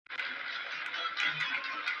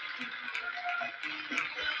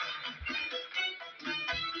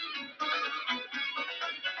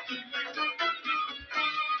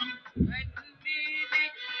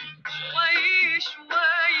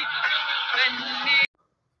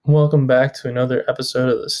Welcome back to another episode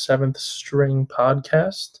of the Seventh String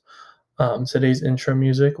Podcast. Today's intro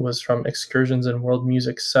music was from Excursions in World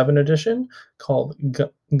Music 7 edition called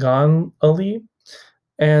Gan Ali.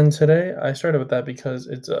 And today I started with that because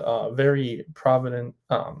it's a very prominent,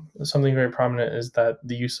 something very prominent is that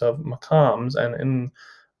the use of maqams, and in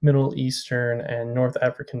Middle Eastern and North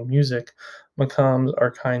African music, maqams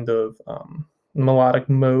are kind of melodic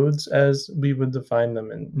modes as we would define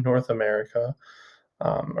them in North America.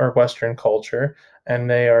 Or Western culture, and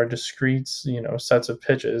they are discrete, sets of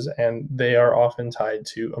pitches, and they are often tied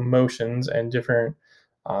to emotions, and different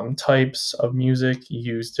types of music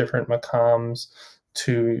use different maqams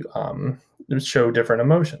to show different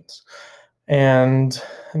emotions. And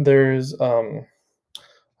there's a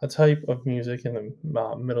type of music in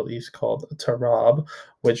the Middle East called tarab,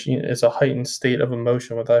 which is a heightened state of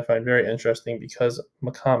emotion, which I find very interesting because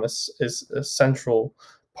maqam is a central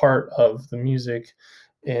part of the music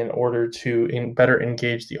in order to better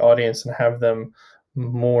engage the audience and have them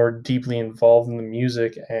more deeply involved in the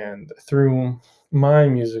music. And through my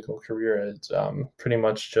musical career, it's pretty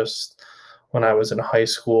much just when I was in high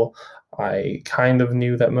school, I kind of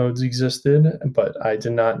knew that modes existed, but I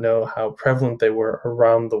did not know how prevalent they were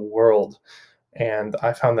around the world. And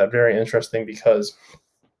I found that very interesting because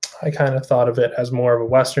I kind of thought of it as more of a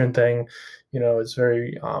Western thing. It's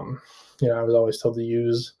very, I was always told to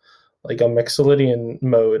use like a Mixolydian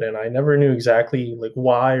mode, and I never knew exactly like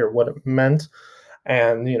why or what it meant.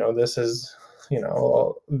 And, this is,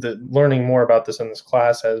 the learning more about this in this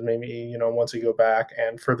class has made me, want to go back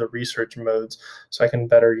and further research modes so I can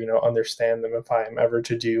better, understand them if I am ever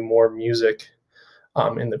to do more music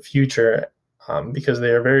in the future, because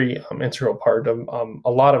they are very integral part of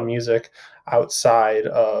a lot of music outside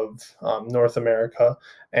of North America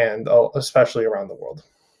and especially around the world.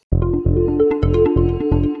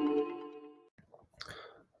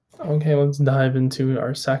 Okay, let's dive into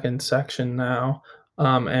our second section now.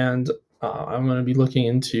 And I'm going to be looking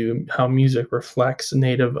into how music reflects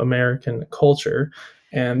Native American culture.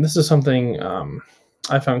 And this is something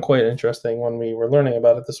I found quite interesting when we were learning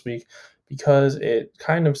about it this week, because it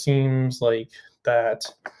kind of seems like that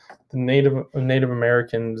the Native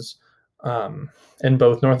Americans in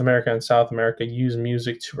both North America and South America use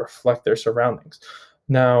music to reflect their surroundings.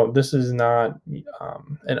 Now, this is not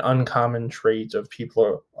an uncommon trait of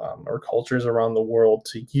people or cultures around the world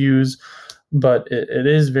to use, but it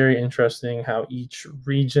is very interesting how each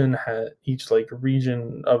region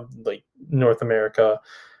region of like North America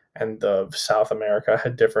and of South America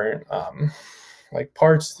had different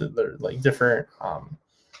parts that are like different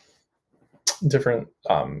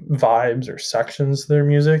vibes or sections to their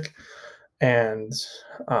music. And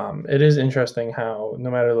it is interesting how no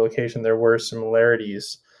matter the location, there were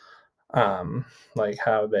similarities, like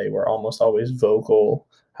how they were almost always vocal,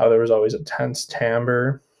 how there was always a tense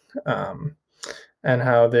timbre, and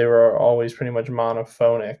how they were always pretty much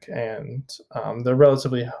monophonic, and they're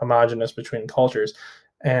relatively homogenous between cultures.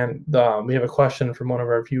 And we have a question from one of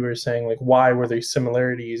our viewers saying, like, why were these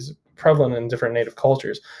similarities prevalent in different Native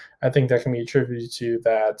cultures? I think that can be attributed to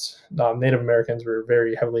that Native Americans were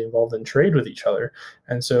very heavily involved in trade with each other.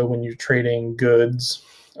 And so when you're trading goods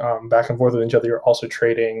back and forth with each other, you're also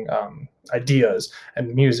trading ideas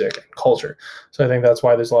and music and culture. So I think that's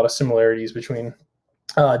why there's a lot of similarities between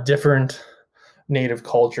different Native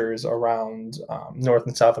cultures around North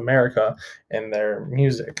and South America and their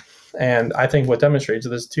music. And I think what demonstrates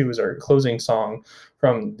this too is our closing song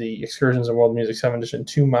from the Excursions in World Music 7 edition,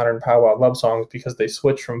 Two Modern Powwow Love Songs, because they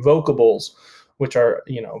switch from vocables, which are,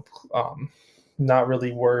 not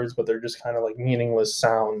really words, but they're just kind of like meaningless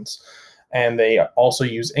sounds. And they also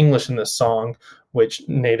use English in this song, which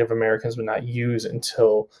Native Americans would not use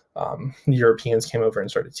until Europeans came over and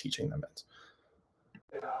started teaching them it.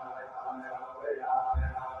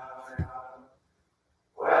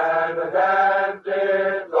 When the dance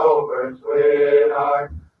is over,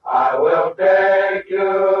 sweetheart, I will take